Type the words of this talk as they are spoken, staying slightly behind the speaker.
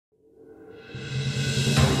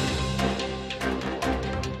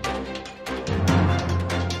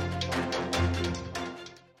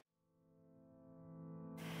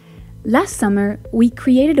Last summer, we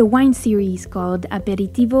created a wine series called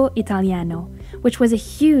Aperitivo Italiano, which was a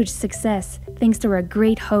huge success thanks to our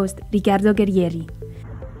great host, Riccardo Guerrieri.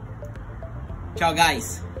 Ciao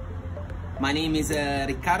guys, my name is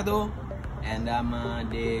Riccardo and I'm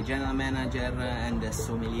the general manager and the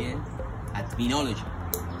sommelier at Vinology.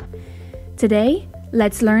 Today,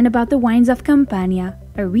 let's learn about the wines of Campania,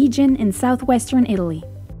 a region in southwestern Italy.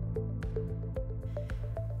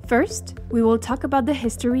 First, we will talk about the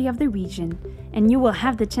history of the region, and you will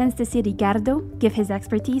have the chance to see Riccardo give his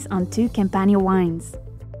expertise on 2 Campania wines.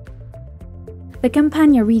 The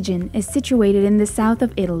Campania region is situated in the south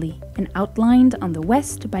of Italy and outlined on the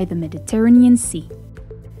west by the Mediterranean Sea.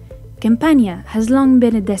 Campania has long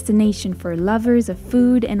been a destination for lovers of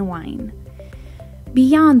food and wine.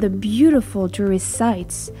 Beyond the beautiful tourist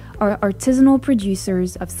sites are artisanal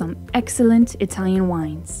producers of some excellent Italian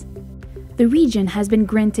wines. The region has been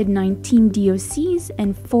granted 19 DOCs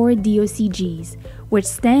and 4 DOCGs, which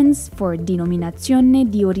stands for Denominazione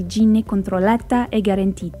di Origine Controllata e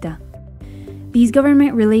Garantita. These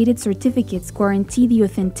government-related certificates guarantee the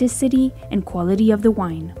authenticity and quality of the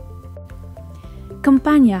wine.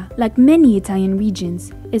 Campania, like many Italian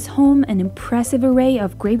regions, is home an impressive array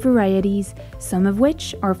of grape varieties, some of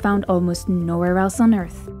which are found almost nowhere else on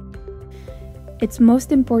earth. Its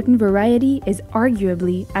most important variety is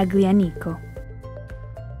arguably Aglianico.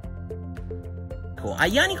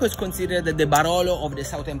 Aglianico is considered the Barolo of the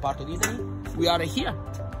southern part of Italy. We are here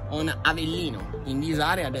on Avellino, in this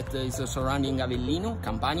area that is surrounding Avellino,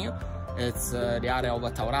 Campania. It's the area of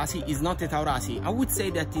Taurasi. It's not a Taurasi. I would say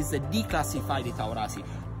that is a declassified Taurasi.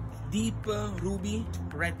 Deep ruby,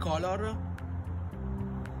 red color,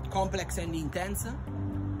 complex and intense,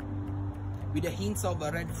 with the hints of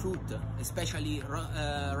red fruit, especially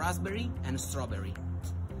raspberry and strawberry.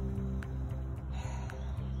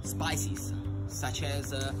 Spices such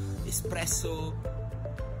as espresso,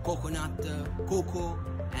 coconut, cocoa,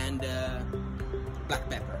 and black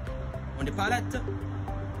pepper. On the palate,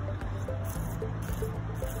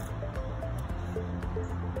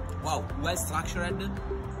 wow, well structured,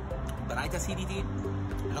 bright acidity,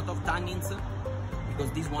 a lot of tannins,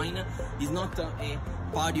 because this wine is not a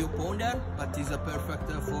patio pounder, but is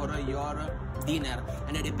perfect for your dinner.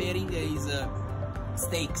 And the pairing is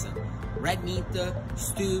steaks, red meat,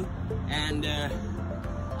 stew, and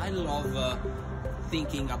I love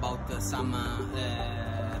thinking about some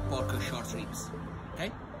pork short ribs.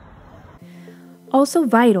 Okay? Also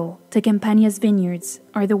vital to Campania's vineyards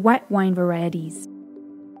are the white wine varieties.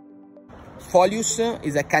 Folius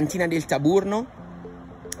is a Cantina del Taburno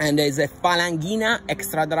and is a Falanghina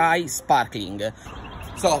extra dry sparkling.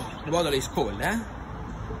 So the bottle is cold,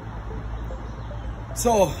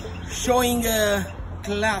 So showing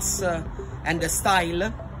class and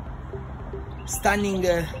style, stunning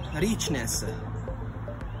richness,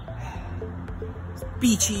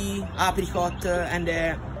 peachy, apricot, and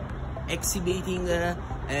exhibiting an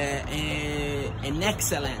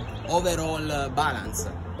excellent overall balance.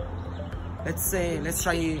 Let's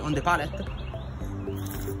try on the palate.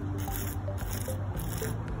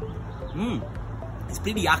 It's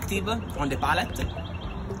pretty active on the palate,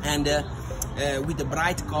 and with the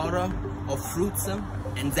bright color of fruits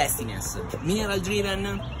and zestiness. Mineral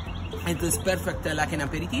driven, it is perfect like an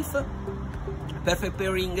aperitif. Perfect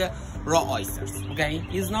pairing raw oysters. Okay,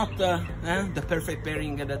 it's not the perfect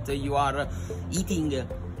pairing that you are eating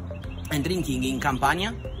and drinking in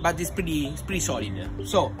Campania, but it's pretty solid.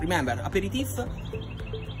 So remember, aperitif,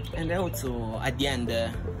 and also at the end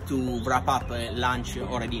to wrap up a lunch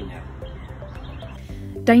or a dinner.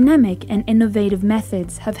 Dynamic and innovative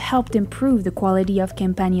methods have helped improve the quality of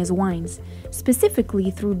Campania's wines,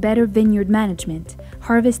 specifically through better vineyard management,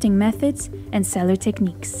 harvesting methods, and cellar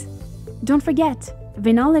techniques. Don't forget,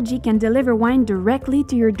 Vinology can deliver wine directly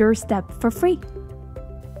to your doorstep for free.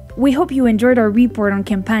 We hope you enjoyed our report on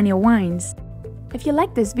Campania wines. If you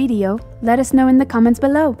liked this video, let us know in the comments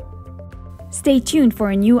below. Stay tuned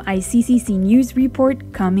for a new ICCC news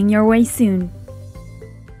report coming your way soon.